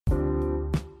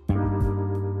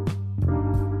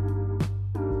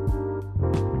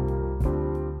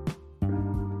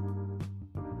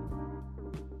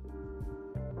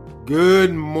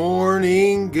Good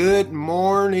morning, good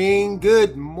morning,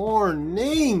 good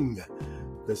morning.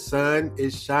 The sun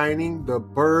is shining, the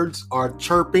birds are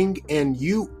chirping, and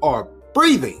you are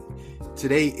breathing.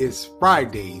 Today is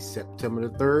Friday, September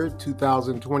the 3rd,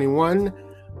 2021.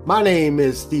 My name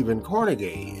is Stephen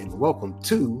Carnegie, and welcome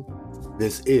to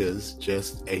This Is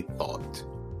Just a Thought.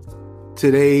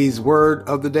 Today's word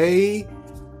of the day,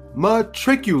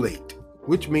 matriculate,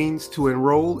 which means to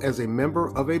enroll as a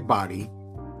member of a body,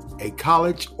 a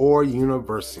college or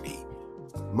university.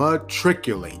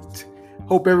 Matriculate.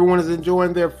 Hope everyone is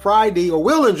enjoying their Friday, or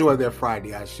will enjoy their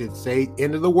Friday, I should say.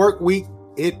 End of the work week,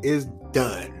 it is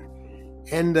done.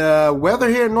 And weather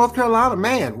here in North Carolina,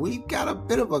 man, we've got a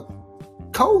bit of a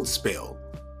cold spell.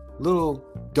 Little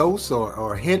dose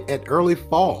or hint at early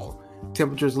fall.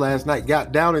 Temperatures last night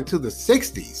got down into the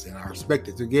 60s and are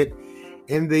expected to get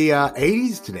in the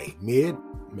 80s today. Mid,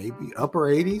 maybe upper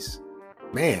 80s.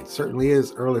 Man, certainly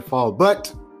is early fall,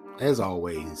 but as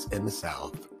always in the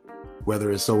South, weather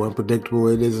is so unpredictable,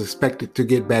 it is expected to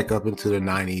get back up into the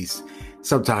 90s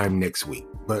sometime next week.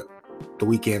 But the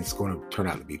weekend's going to turn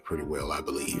out to be pretty well, I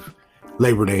believe.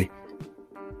 Labor Day.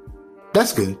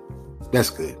 That's good. That's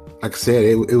good. Like I said,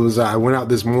 it was, I went out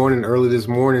early this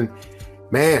morning.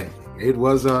 Man, it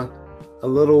was a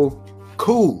little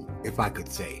cool, if I could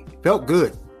say. Felt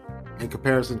good in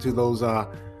comparison to those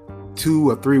 2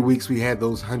 or 3 weeks we had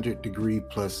those 100-degree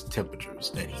plus temperatures,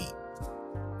 that heat.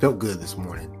 Felt good this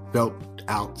morning. Felt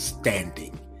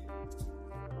outstanding.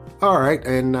 All right,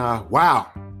 and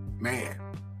wow, man.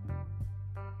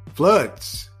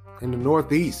 Floods in the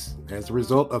Northeast as a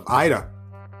result of Ida.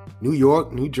 New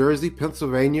York, New Jersey,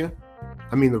 Pennsylvania.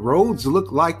 I mean, the roads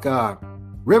look like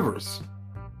rivers.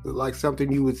 Look like something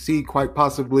you would see quite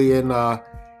possibly in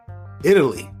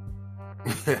Italy.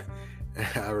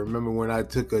 I remember when I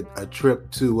took a trip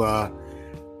to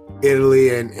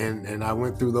Italy and I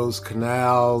went through those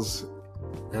canals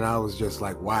and I was just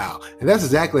like, wow. And that's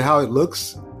exactly how it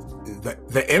looks.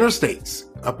 The interstates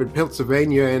up in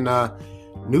Pennsylvania and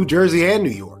New Jersey and New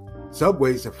York.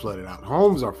 Subways are flooded out.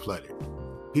 Homes are flooded.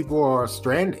 People are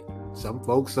stranded. Some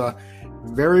folks are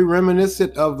very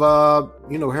reminiscent of,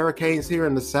 hurricanes here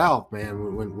in the South,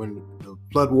 man. When the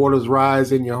flood waters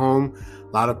rise in your home,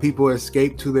 a lot of people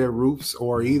escape to their roofs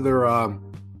or either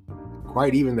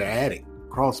quite even the attic,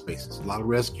 crawl spaces. A lot of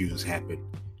rescues happen.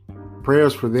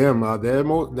 Prayers for them.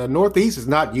 The Northeast is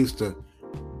not used to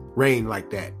rain like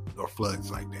that or floods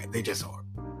like that. They just are.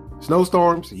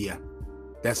 Snowstorms, yeah,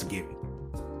 that's a given.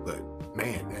 But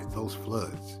man, those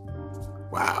floods,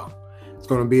 wow. It's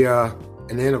going to be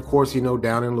and then, of course,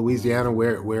 down in Louisiana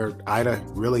where Ida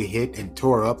really hit and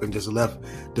tore up and just left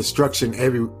destruction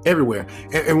everywhere.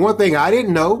 And one thing I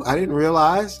didn't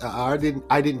realize, I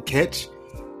didn't catch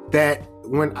that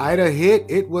when Ida hit,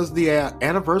 it was the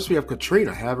anniversary of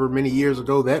Katrina, however many years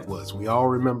ago that was. We all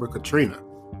remember Katrina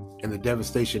and the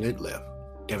devastation it left,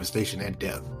 devastation and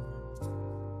death.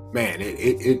 Man,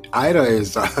 Ida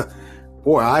is,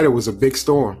 Ida was a big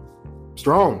storm,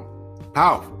 strong,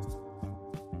 powerful.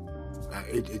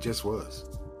 It just was.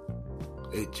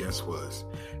 It just was.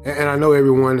 And I know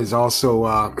everyone is also,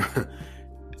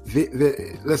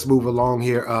 let's move along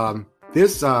here.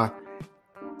 This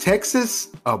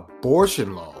Texas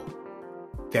abortion law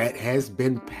that has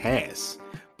been passed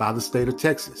by the state of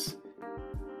Texas.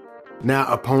 Now,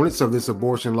 opponents of this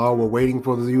abortion law were waiting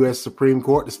for the U.S. Supreme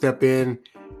Court to step in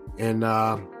and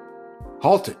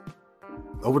halt it,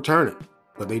 overturn it,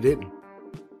 but they didn't.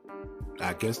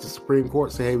 I guess the Supreme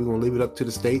Court said, hey, we're going to leave it up to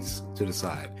the states to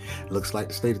decide. It looks like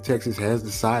the state of Texas has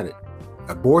decided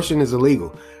abortion is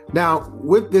illegal. Now,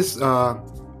 with this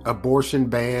abortion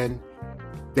ban,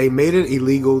 they made it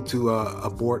illegal to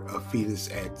abort a fetus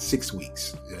at 6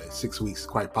 weeks. 6 weeks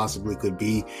quite possibly could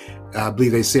be, I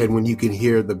believe they said, when you can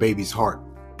hear the baby's heart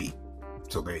beat.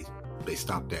 So they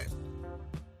stopped that.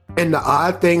 And the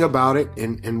odd thing about it,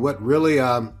 and what really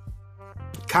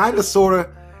kind of sort of,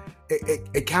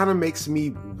 it kind of makes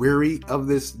me weary of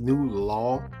this new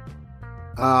law.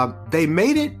 They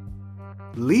made it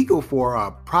legal for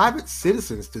private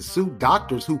citizens to sue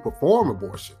doctors who perform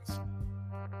abortions.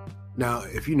 Now,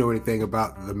 if you know anything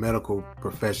about the medical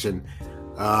profession,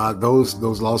 those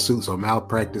lawsuits or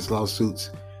malpractice lawsuits,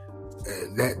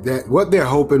 that what they're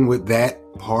hoping with that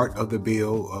part of the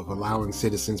bill of allowing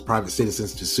private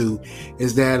citizens to sue,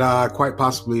 is that quite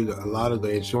possibly a lot of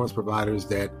the insurance providers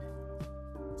that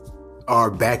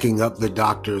are backing up the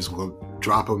doctors will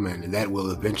drop them, and that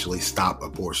will eventually stop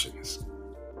abortions.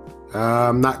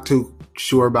 I'm not too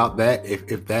sure about that,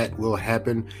 if that will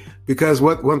happen, because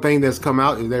one thing that's come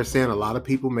out is they're saying a lot of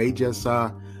people may just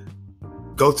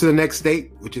go go to the next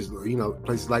state, which is,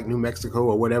 places like New Mexico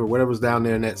or whatever's down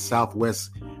there in that Southwest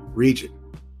region.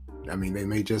 I mean, they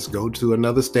may just go to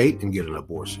another state and get an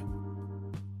abortion.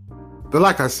 But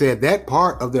like I said, that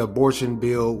part of the abortion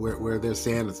bill where they're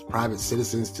saying it's private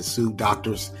citizens to sue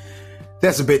doctors,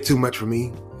 that's a bit too much for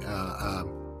me.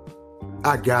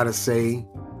 I gotta say,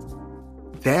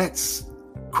 that's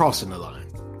crossing the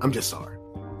line. I'm just sorry.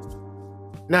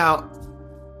 Now,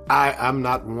 I'm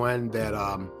not one that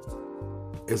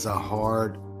is a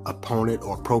hard opponent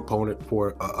or proponent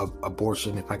for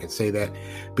abortion, if I can say that,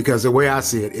 because the way I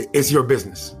see it, it's your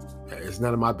business. It's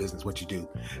none of my business what you do.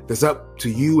 That's up to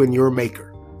you and your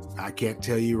maker. I can't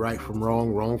tell you right from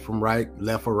wrong, wrong from right,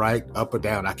 left or right, up or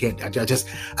down. I can't. I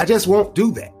just won't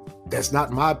do that. That's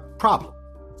not my problem.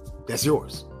 That's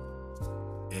yours.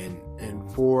 And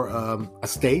for a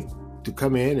state to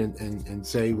come in and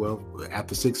say, well,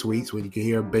 after 6 weeks, when you can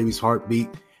hear a baby's heartbeat,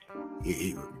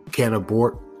 you can't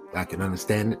abort, I can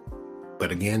understand it.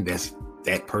 But again, that's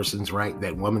that person's right,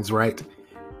 that woman's right.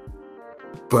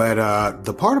 But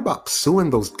the part about suing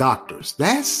those doctors,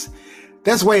 that's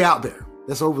way out there.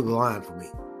 That's over the line for me.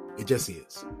 It just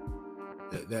is.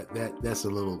 That's a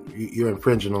little, you're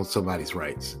infringing on somebody's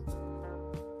rights.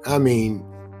 I mean,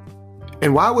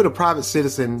 and why would a private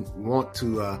citizen want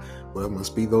to, well, it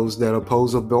must be those that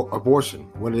oppose abortion.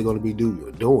 What are they going to be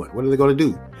doing? What are they going to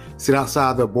do? Sit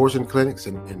outside the abortion clinics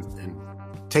and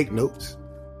take notes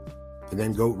and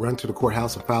then go run to the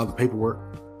courthouse and file the paperwork?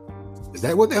 Is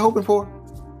that what they're hoping for?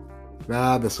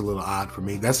 Nah, that's a little odd for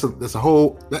me. That's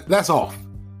off.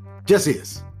 Just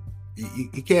is.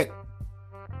 You can't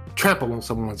trample on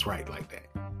someone's right like that.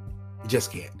 You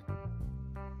just can't.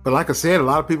 But like I said, a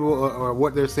lot of people, or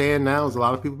what they're saying now is a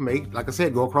lot of people may, like I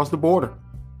said, go across the border.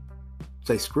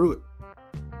 Say, screw it.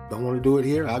 Don't want to do it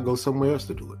here. I'll go somewhere else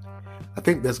to do it. I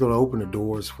think that's going to open the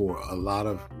doors for a lot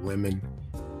of women,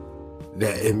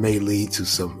 that it may lead to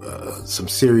some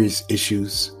serious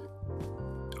issues,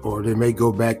 or they may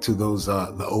go back to those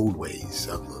the old ways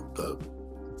of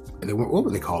what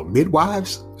were they called?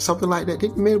 Midwives? Something like that.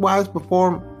 Didn't midwives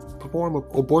perform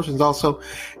abortions also?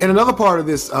 And another part of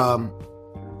this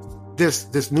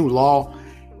this new law,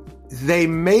 they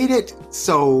made it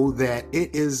so that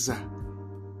it is,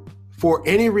 for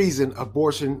any reason,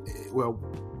 abortion, well,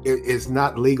 it is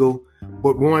not legal.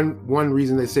 But one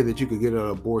reason they said that you could get an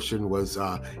abortion was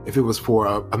if it was for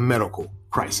a medical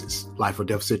crisis, life or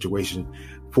death situation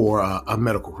for a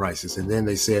medical crisis. And then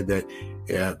they said that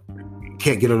you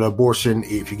can't get an abortion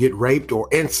if you get raped or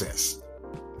incest.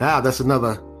 Now that's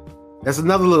another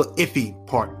little iffy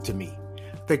part to me.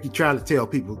 I think you're trying to tell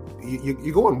people,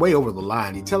 you're going way over the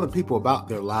line. You're telling people about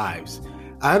their lives.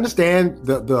 I understand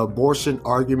the abortion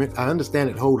argument. I understand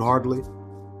it wholeheartedly.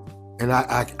 And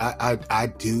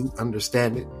I do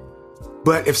understand it.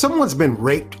 But if someone's been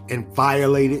raped and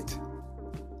violated,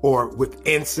 or with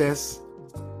incest,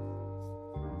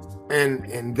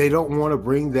 and they don't want to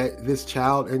bring this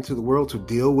child into the world to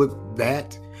deal with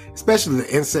that, especially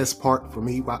the incest part, for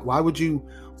me, why would you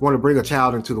want to bring a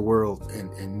child into the world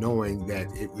and knowing that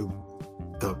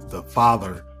the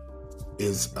father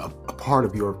is a part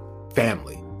of your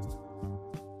family?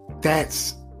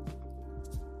 That's,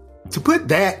 to put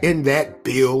that in that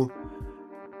bill,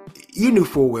 you knew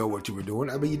full well what you were doing.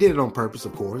 I mean, you did it on purpose,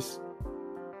 of course.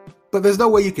 But there's no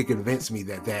way you can convince me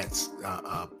that that's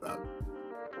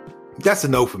a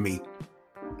no for me.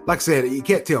 Like I said, you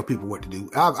can't tell people what to do.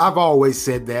 I've always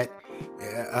said that.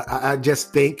 I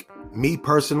just think, me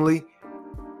personally,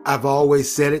 I've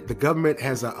always said it. The government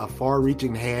has a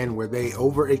far-reaching hand where they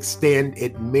overextend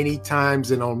it many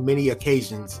times and on many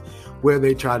occasions, where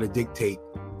they try to dictate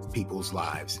people's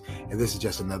lives. And this is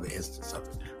just another instance of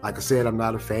it. Like I said, I'm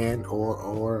not a fan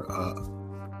or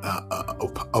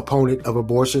opponent of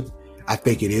abortion. I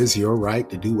think it is your right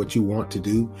to do what you want to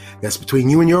do. That's between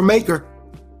you and your maker.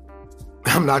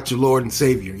 I'm not your Lord and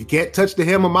Savior. You can't touch the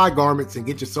hem of my garments and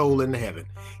get your soul into heaven.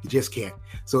 You just can't.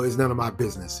 So it's none of my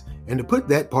business. And to put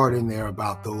that part in there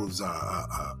about those,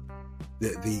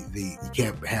 you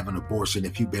can't have an abortion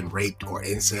if you've been raped or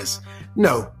incest.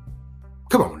 No,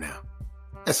 come on now.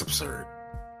 That's absurd.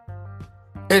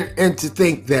 And to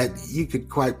think that you could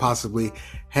quite possibly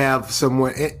have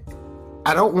someone,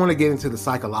 I don't want to get into the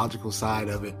psychological side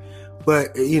of it, but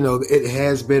it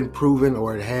has been proven,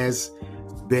 or it has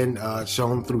been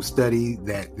shown through study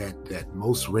that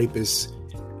most rapists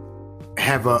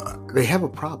have a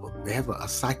problem. They have a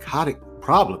psychotic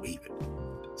problem, even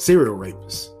serial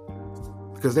rapists,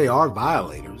 because they are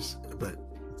violators. But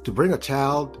to bring a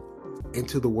child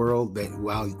into the world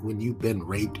when you've been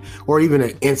raped, or even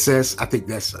an incest, I think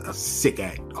that's a sick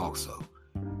act also.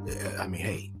 I mean,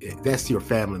 hey, that's your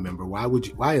family member.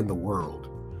 Why in the world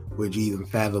would you even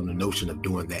fathom the notion of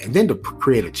doing that? And then to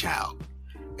create a child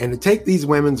and to take these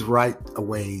women's right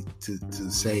away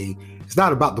to say, it's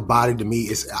not about the body to me.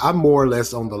 I'm more or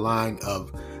less on the line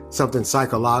of something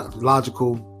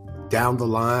psychological down the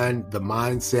line, the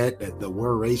mindset, the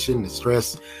worration, the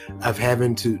stress of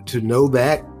having to know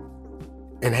that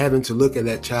and having to look at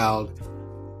that child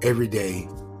every day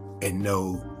and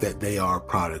know that they are a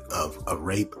product of a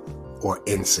rape or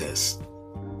incest.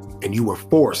 And you were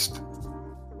forced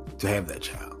to have that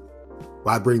child.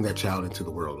 Why bring that child into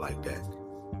the world like that?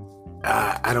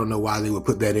 I don't know why they would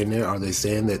put that in there. Are they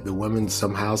saying that the woman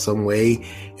somehow, some way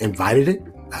invited it?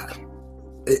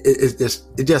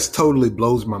 It just totally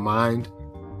blows my mind.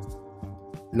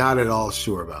 Not at all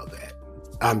sure about that.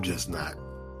 I'm just not.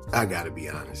 I gotta be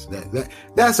honest.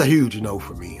 That's a huge no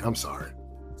for me. I'm sorry.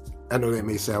 I know that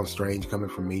may sound strange coming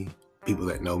from me, people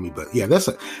that know me, but yeah, that's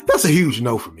a huge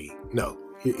no for me. No,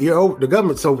 the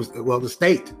government's the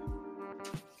state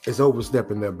is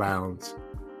overstepping their bounds.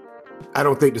 I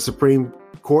don't think the Supreme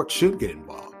Court should get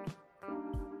involved.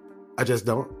 I just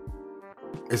don't.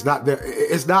 It's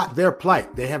not their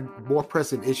plight. They have more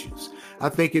pressing issues. I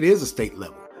think it is a state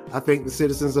level. I think the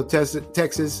citizens of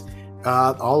Texas,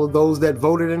 all of those that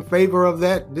voted in favor of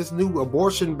this new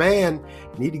abortion ban,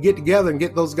 need to get together and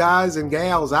get those guys and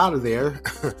gals out of there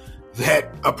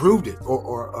that approved it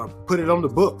or put it on the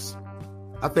books.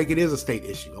 I think it is a state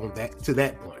issue to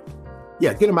that point.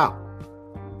 Yeah, get them out.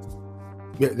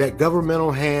 Yeah, that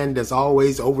governmental hand that's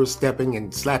always overstepping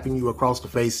and slapping you across the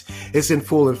face, it's in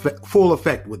full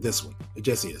effect with this one. It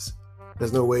just is.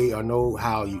 There's no way or no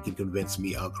how you can convince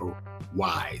me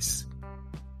otherwise.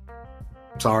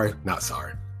 Sorry, not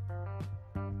sorry.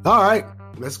 All right,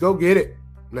 let's go get it.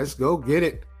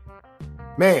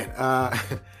 Man,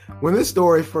 when this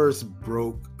story first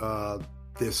broke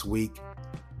this week,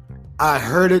 I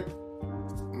heard it,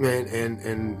 man,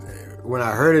 and when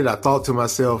I heard it, I thought to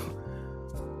myself,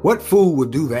 what fool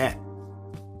would do that?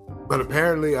 But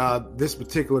apparently, this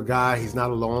particular guy, he's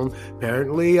not alone.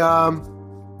 Apparently,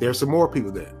 there's some more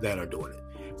people that are doing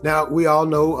it. Now, we all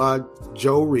know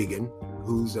Joe Rogan,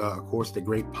 who's, of course, the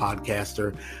great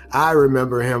podcaster. I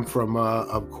remember him from,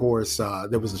 of course,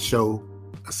 there was a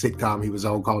sitcom he was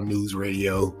on called News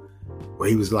Radio, where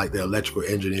he was like the electrical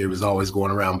engineer. He was always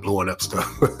going around blowing up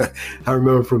stuff. I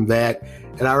remember from that.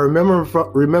 And I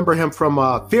remember him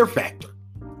from Fear Factor.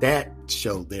 That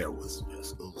show there was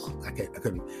just, I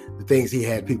couldn't, the things he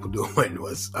had people doing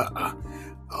was,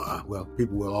 well,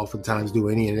 people will oftentimes do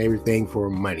any and everything for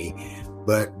money.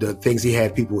 But the things he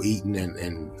had people eating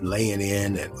and laying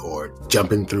in or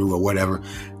jumping through or whatever,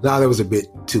 now that was a bit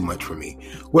too much for me.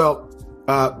 Well,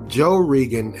 Joe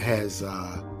Rogan has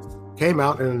came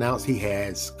out and announced he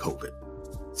has COVID.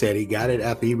 Said he got it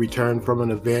after he returned from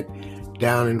an event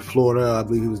down in Florida. I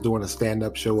believe he was doing a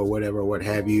stand-up show or whatever, what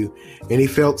have you. And he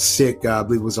felt sick. I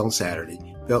believe it was on Saturday.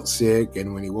 Felt sick.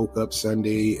 And when he woke up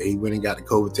Sunday, he went and got the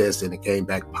COVID test and it came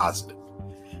back positive.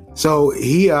 So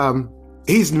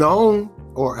he's known,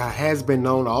 or has been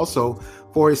known also,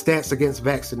 for his stance against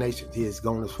vaccinations. He has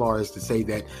gone as far as to say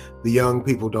that the young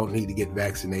people don't need to get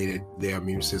vaccinated. Their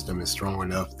immune system is strong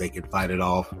enough. They can fight it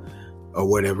off or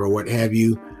whatever, what have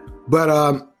you. But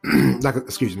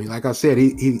like I said,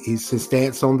 he's his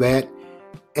stance on that.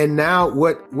 And now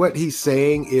what he's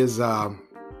saying is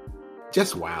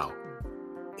just wow.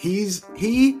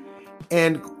 He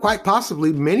and quite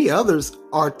possibly many others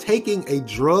are taking a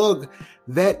drug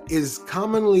that is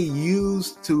commonly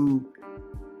used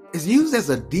as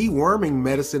a deworming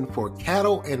medicine for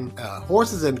cattle and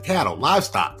horses and cattle,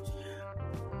 livestock.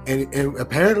 And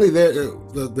apparently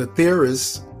the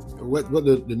theorists, what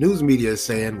the news media is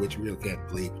saying, which we really can't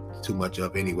believe too much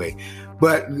of anyway,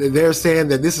 but they're saying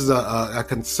that this is a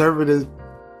conservative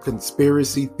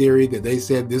conspiracy theory, that they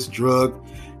said this drug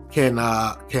can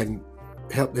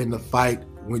help in the fight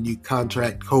when you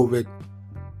contract COVID.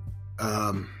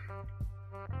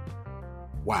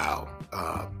 Wow.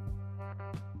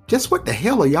 Just what the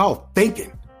hell are y'all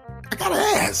thinking? I gotta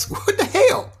ask, what the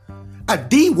hell? A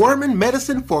deworming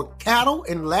medicine for cattle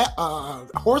and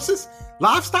horses,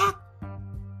 livestock?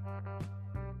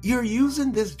 You're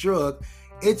using this drug.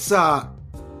 It's I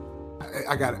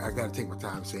gotta take my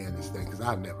time saying this thing because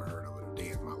I've never heard of it a day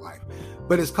in my life.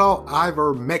 But it's called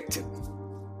ivermectin.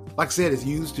 Like I said, it's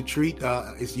used to treat.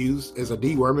 It's used as a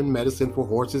deworming medicine for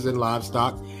horses and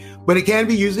livestock, but it can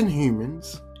be used in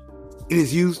humans. It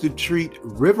is used to treat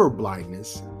river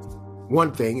blindness.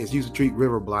 One thing is used to treat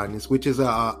river blindness, which is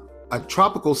a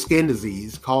tropical skin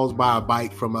disease caused by a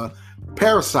bite from a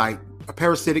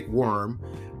parasitic worm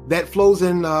that flows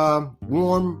in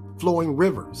warm flowing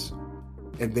rivers.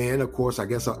 And then, of course, I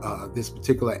guess this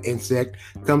particular insect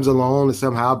comes along and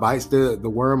somehow bites the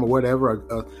worm or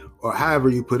whatever, or however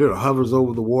you put it, or hovers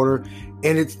over the water.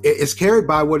 And it's carried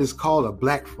by what is called a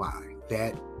black fly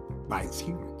that bites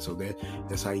humans. So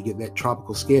that's how you get that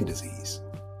tropical skin disease.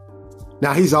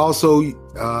 Now, he's also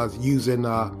using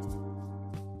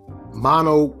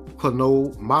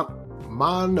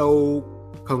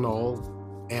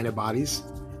monoclonal antibodies.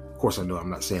 Of course, I know I'm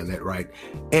not saying that right.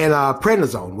 And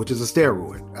prednisone, which is a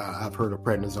steroid. I've heard of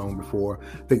prednisone before.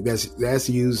 I think that's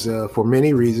used for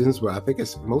many reasons, but I think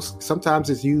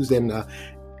sometimes it's used in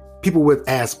people with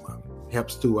asthma. It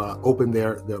helps to open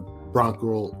their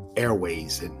bronchial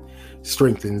airways and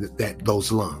strengthen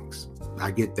those lungs. I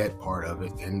get that part of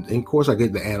it, and of course, I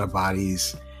get the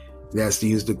antibodies that's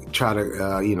used to try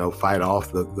to fight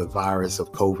off the virus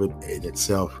of COVID in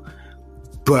itself.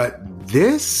 But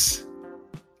this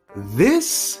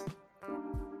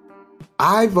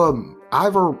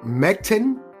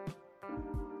ivermectin,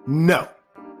 no.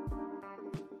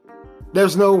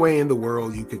 There's no way in the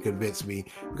world you can convince me,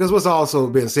 because what's also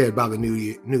been said by the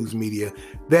news media,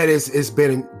 that it's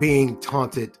been being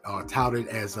touted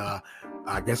as a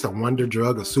wonder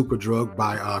drug, a super drug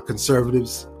by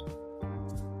conservatives.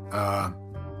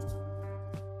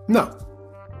 No.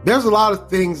 There's a lot of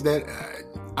things that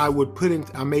I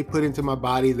may put into my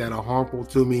body that are harmful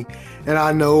to me, and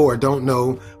I know or don't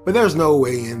know, but there's no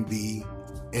way in the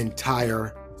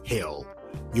entire hell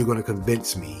you're going to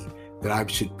convince me that I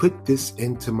should put this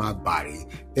into my body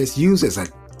that's used as a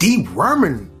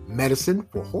deworming medicine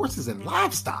for horses and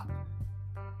livestock.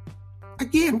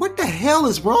 Again, what the hell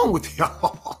is wrong with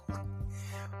y'all?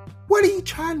 What are you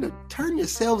trying to turn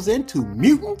yourselves into,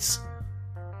 mutants?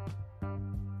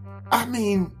 I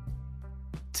mean,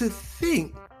 to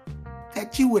think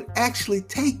that you would actually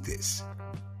take this.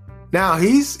 Now,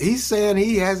 he's saying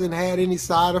he hasn't had any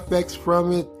side effects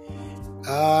from it.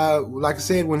 Like I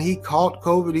said, when he caught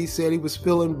COVID, he said he was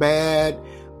feeling bad.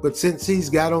 But since he's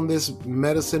got on this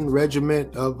medicine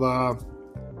regimen of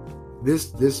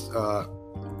this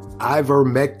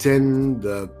ivermectin,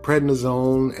 the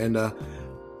prednisone, and the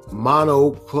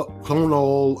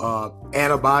monoclonal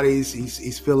antibodies,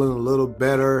 he's feeling a little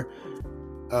better.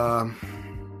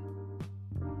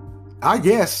 I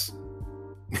guess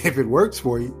if it works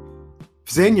for you, if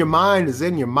it's in your mind, it's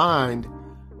in your mind.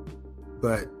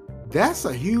 But that's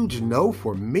a huge no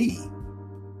for me.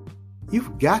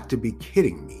 You've got to be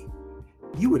kidding me.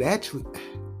 You would actually,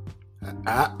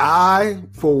 I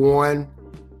for one,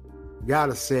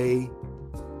 gotta say,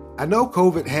 I know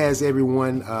COVID has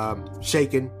everyone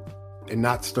shaken and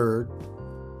not stirred.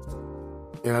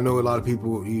 And I know a lot of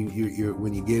people, you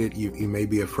when you get it, you may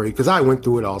be afraid, because I went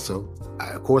through it also.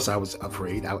 Of course, I was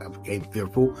afraid. I became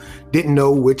fearful. Didn't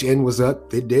know which end was up.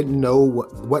 They didn't know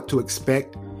what to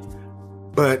expect.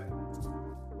 But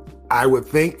I would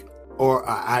think, or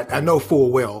I know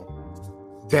full well,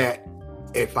 that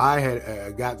if I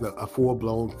had gotten a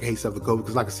full-blown case of the COVID,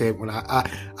 because like I said, when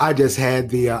I just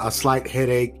had a slight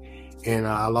headache, and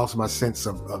I lost my sense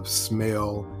of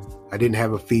smell. I didn't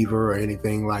have a fever or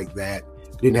anything like that.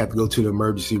 Didn't have to go to the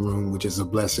emergency room, which is a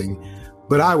blessing.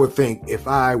 But I would think if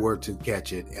I were to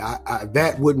catch it,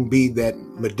 that wouldn't be that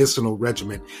medicinal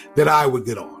regimen that I would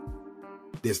get on,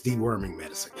 this deworming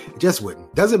medicine. It just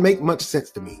wouldn't. Doesn't make much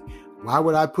sense to me. Why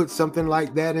would I put something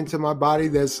like that into my body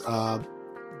that's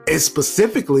is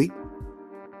specifically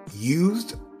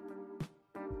used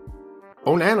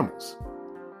on animals?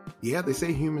 Yeah, they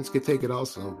say humans could take it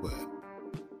also, but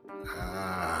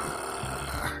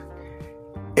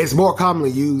it's more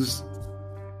commonly used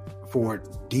for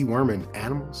deworming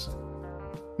animals.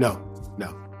 No.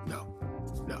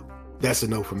 That's a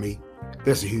no for me.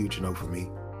 That's a huge no for me.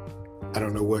 I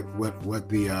don't know what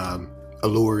the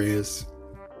allure is.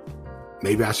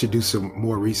 Maybe I should do some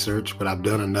more research, but I've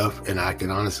done enough, and I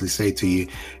can honestly say to you,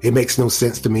 it makes no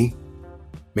sense to me.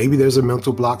 Maybe there's a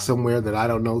mental block somewhere that I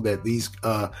don't know that these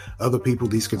other people,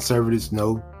 these conservatives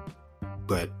know,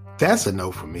 but that's a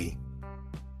no for me.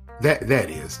 That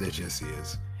just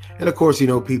is. And of course,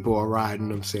 people are riding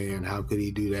them saying, how could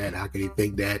he do that? How could he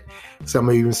think that? Some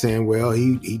are even saying, well,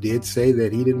 he did say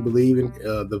that he didn't believe in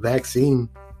the vaccine.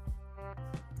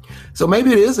 So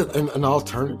maybe it is an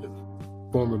alternative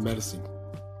form of medicine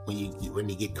when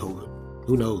you get COVID.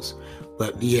 Who knows?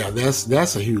 But yeah,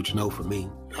 that's a huge no for me.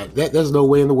 There's no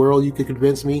way in the world you could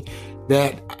convince me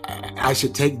that I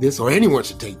should take this, or anyone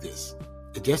should take this.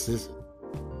 It just isn't.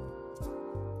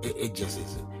 It just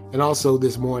isn't. And also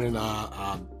this morning,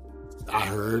 I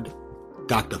heard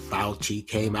Dr. Fauci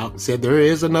came out and said there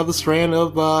is another strand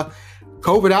of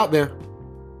COVID out there.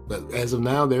 But as of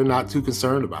now, they're not too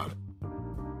concerned about it.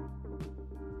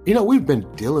 We've been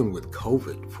dealing with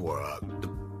COVID for,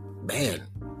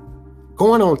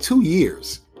 going on 2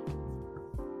 years.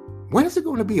 When is it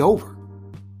going to be over?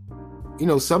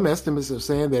 Some estimates are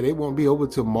saying that it won't be over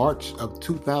till March of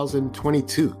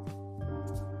 2022.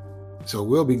 So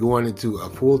we'll be going into a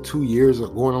full 2 years, or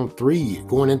going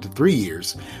into 3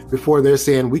 years before they're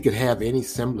saying we could have any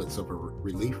semblance of a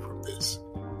relief from this.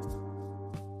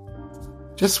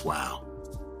 Just wow.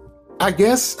 I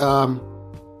guess when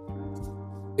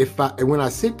I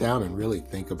sit down and really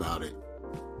think about it,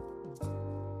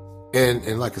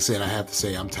 and like I said, I have to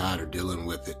say I'm tired of dealing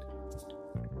with it.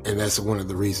 And that's one of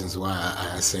the reasons why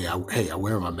I say, I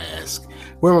wear my mask.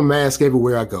 Wear my mask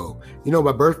everywhere I go.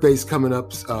 My birthday's coming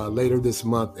up later this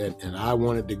month, and I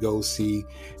wanted to go see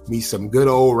me some good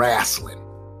old wrestling.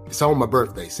 It's on my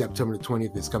birthday, September the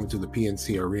 20th. It's coming to the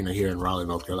PNC Arena here in Raleigh,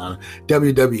 North Carolina.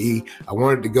 WWE. I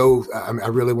wanted to go. I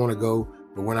really want to go.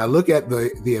 But when I look at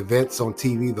the events on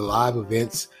TV, the live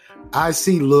events, I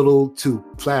see little to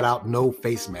flat out no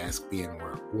face mask being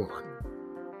worn.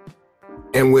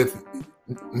 And with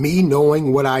me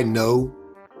knowing what I know,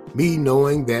 me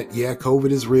knowing that,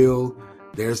 COVID is real,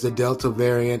 there's the Delta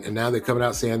variant, and now they're coming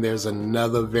out saying there's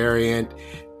another variant.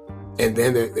 And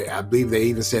then I believe they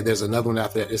even said there's another one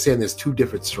after that. They're saying there's 2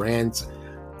 different strands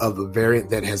of the variant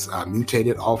that has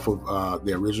mutated off of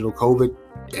the original COVID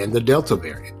and the Delta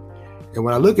variant. And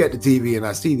when I look at the TV and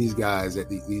I see these guys at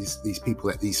these people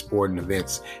at these sporting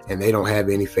events, and they don't have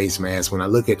any face masks. When I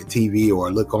look at the TV or I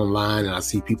look online and I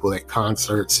see people at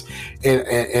concerts,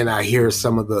 and I hear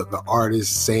some of the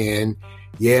artists saying,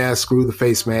 screw the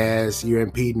face mask, you're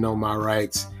impeding on my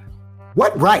rights.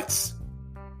 What rights?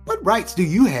 What rights do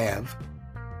you have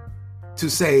to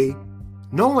say,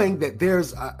 knowing that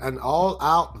there's an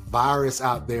all-out virus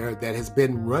out there that has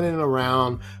been running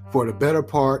around for the better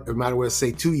part, no matter what,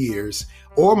 say 2 years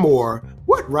or more?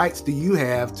 What rights do you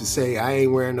have to say, I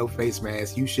ain't wearing no face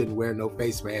mask, you shouldn't wear no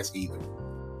face mask either?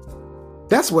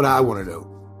 That's what I want to know.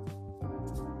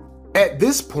 At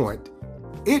this point,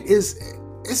 it's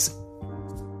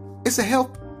a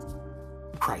health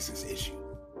crisis issue.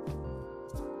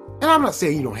 And I'm not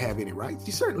saying you don't have any rights.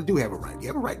 You certainly do have a right. You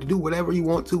have a right to do whatever you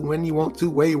want to, when you want to,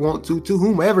 where you want to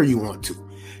whomever you want to.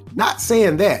 Not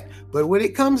saying that. But when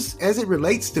it comes, as it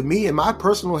relates to me and my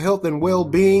personal health and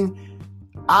well-being,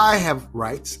 I have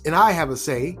rights and I have a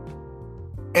say.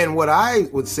 And what I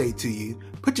would say to you,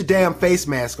 put your damn face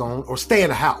mask on or stay in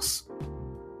the house.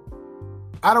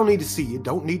 I don't need to see you.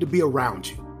 Don't need to be around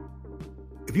you.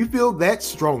 If you feel that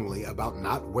strongly about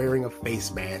not wearing a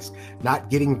face mask, not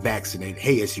getting vaccinated,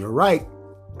 hey, it's your right.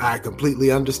 I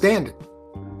completely understand it.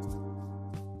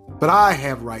 But I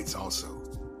have rights also.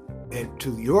 And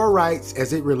to your rights,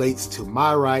 as it relates to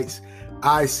my rights,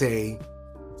 I say,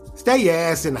 stay your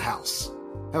ass in the house.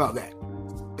 How about that?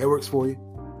 That works for you?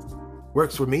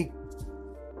 Works for me.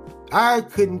 I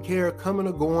couldn't care coming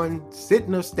or going,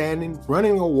 sitting or standing,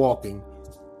 running or walking,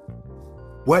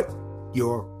 what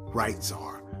your rights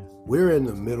are. We're in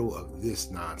the middle of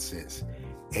this nonsense,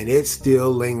 and it's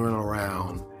still lingering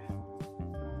around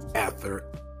after,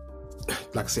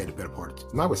 like I said, the better part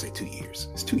of, I would say 2 years.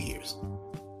 It's 2 years.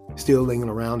 Still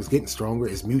lingering around. It's getting stronger.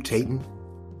 It's mutating.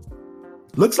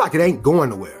 Looks like it ain't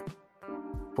going nowhere.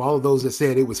 For all of those that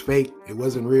said it was fake, it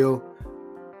wasn't real,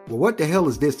 well, what the hell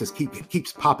is this that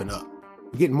keeps popping up?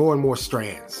 We're getting more and more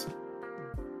strands.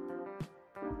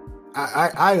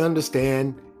 I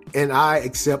understand. And I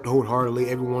accept wholeheartedly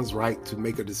everyone's right to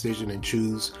make a decision and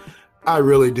choose. I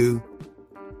really do.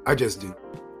 I just do.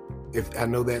 If I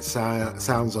know that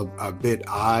sounds a bit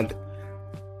odd,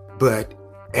 but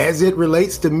as it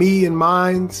relates to me and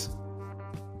mine's,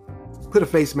 put a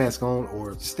face mask on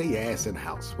or stay your ass in the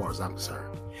house as far as I'm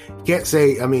concerned. You can't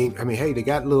say, I mean, hey, they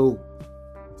got little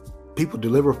people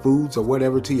deliver foods or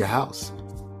whatever to your house.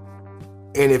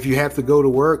 And if you have to go to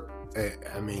work,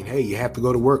 hey, you have to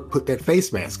go to work, put that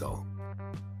face mask on.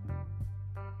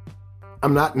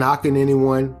 I'm not knocking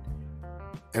anyone,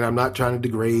 and I'm not trying to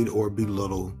degrade or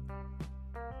belittle,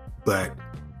 but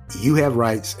you have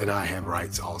rights and I have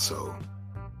rights also.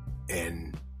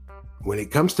 And when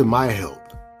it comes to my health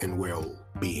and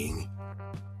well-being,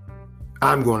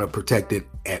 I'm going to protect it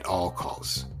at all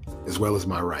costs, as well as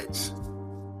my rights.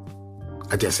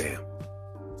 I just am.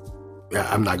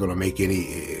 I'm not going to make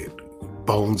any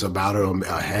bones about it or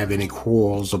have any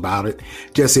quarrels about it.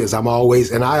 Just as I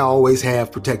always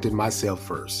have protected myself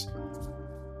first.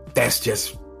 That's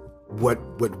just what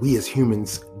we as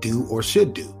humans do or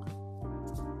should do.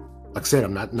 Like I said,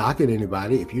 I'm not knocking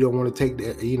anybody. If you don't want to take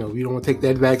that, if you don't want to take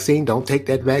that vaccine, don't take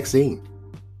that vaccine.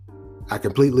 I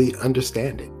completely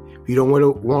understand it. If you don't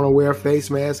want to wear a face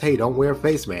mask, hey, don't wear a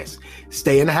face mask.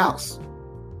 Stay in the house.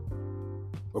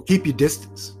 Or keep your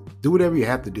distance. Do whatever you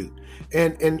have to do.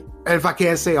 And if I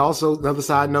can say also, another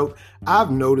side note,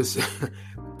 I've noticed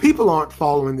people aren't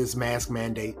following this mask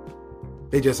mandate.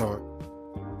 They just aren't.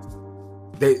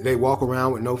 They walk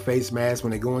around with no face mask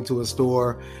when they go into a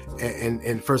store,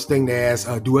 and first thing they ask,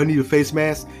 do I need a face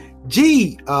mask?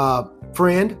 Gee,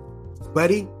 friend,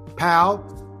 buddy, pal,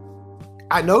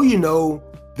 I know you know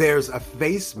there's a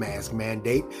face mask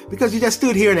mandate because you just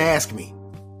stood here and asked me.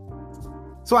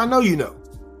 So I know you know.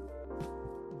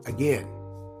 Again,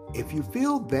 if you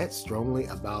feel that strongly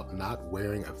about not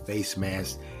wearing a face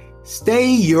mask, stay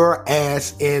your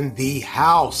ass in the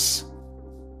house.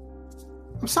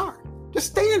 I'm sorry.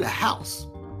 Just stay in the house.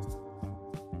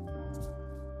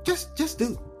 Just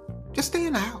do. Just stay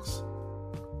in the house.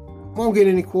 Won't get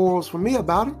any quarrels from me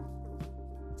about it.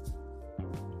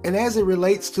 And as it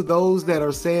relates to those that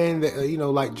are saying that,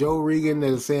 like Joe Regan,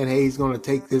 that is saying, hey, he's going to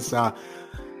take this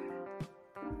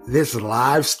this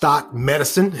livestock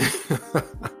medicine.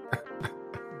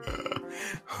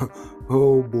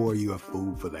 Oh boy, you're a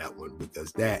fool for that one,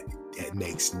 because that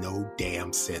makes no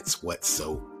damn sense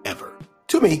whatsoever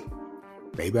to me.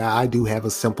 Maybe I do have a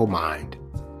simple mind,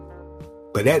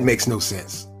 but that makes no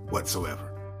sense whatsoever.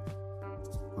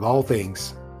 Of all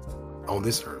things on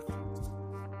this earth,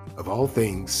 of all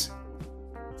things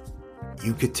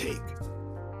you could take,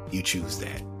 you choose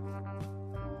that.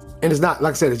 And it's not,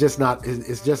 like I said, it's just not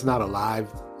a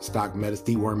livestock medicine,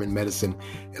 deworming medicine.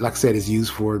 Like I said, it's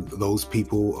used for those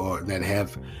people that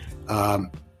have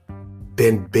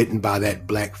been bitten by that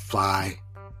black fly.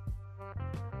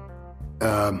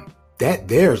 That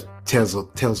there tells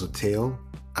a tale.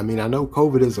 I mean, I know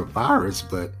COVID is a virus,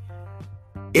 but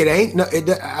it ain't.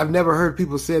 I've never heard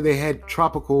people say they had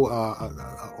tropical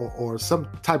or some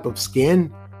type of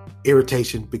skin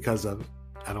irritation because of it.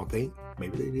 I don't think.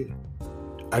 Maybe they did.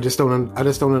 I just don't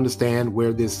understand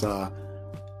where this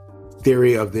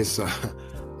theory of this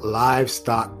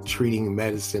livestock treating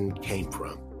medicine came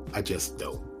from. I just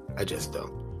don't.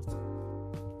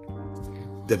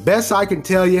 The best I can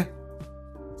tell you,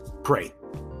 pray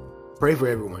for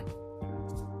everyone,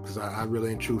 because I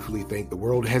really and truthfully think the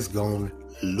world has gone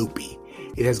loopy.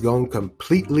 It has gone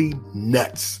completely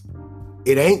nuts.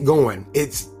 It ain't going.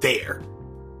 It's there.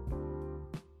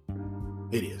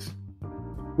 It is.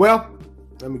 Well,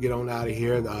 let me get on out of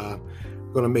here. I'm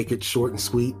going to make it short and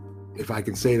sweet, if I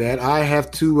can say that. I have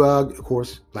to, of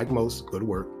course, like most, go to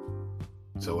work.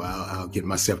 So I'll get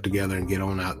myself together and get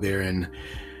on out there and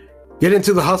get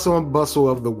into the hustle and bustle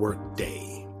of the work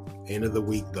day. End of the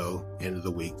week, though. End of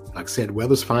the week. Like I said,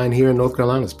 weather's fine here in North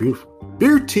Carolina. It's beautiful.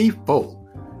 Beautiful.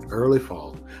 Early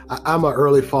fall. I'm an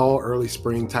early fall, early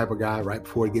spring type of guy, right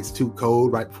before it gets too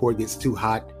cold, right before it gets too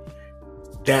hot.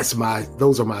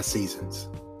 Those are my seasons.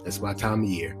 That's my time of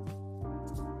year.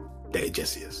 It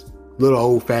just is. A little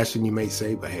old fashioned, you may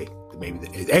say, but hey,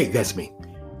 that's me.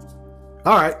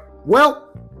 All right. Well,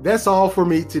 that's all for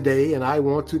me today, and I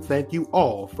want to thank you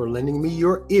all for lending me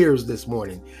your ears this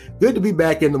morning. Good to be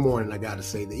back in the morning, I gotta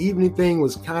say. The evening thing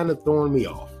was kind of throwing me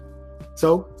off.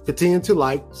 So continue to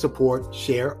like, support,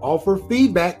 share, offer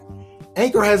feedback.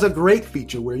 Anchor has a great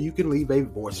feature where you can leave a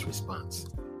voice response,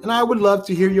 and I would love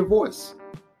to hear your voice.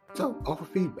 So offer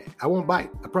feedback. I won't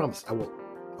bite. I promise I won't.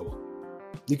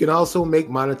 You can also make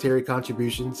monetary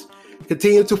contributions.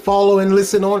 Continue to follow and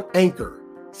listen on Anchor,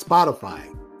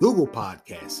 Spotify, Google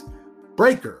Podcasts,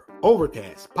 Breaker,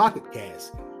 Overcast, Pocket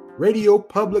Cast, Radio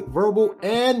Public, Verbal,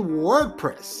 and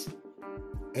WordPress.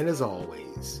 And as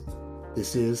always,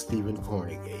 this is Stephen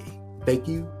Cornegay. Thank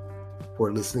you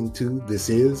for listening to This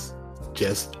Is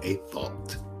Just a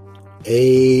Thought.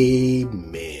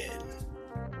 Amen.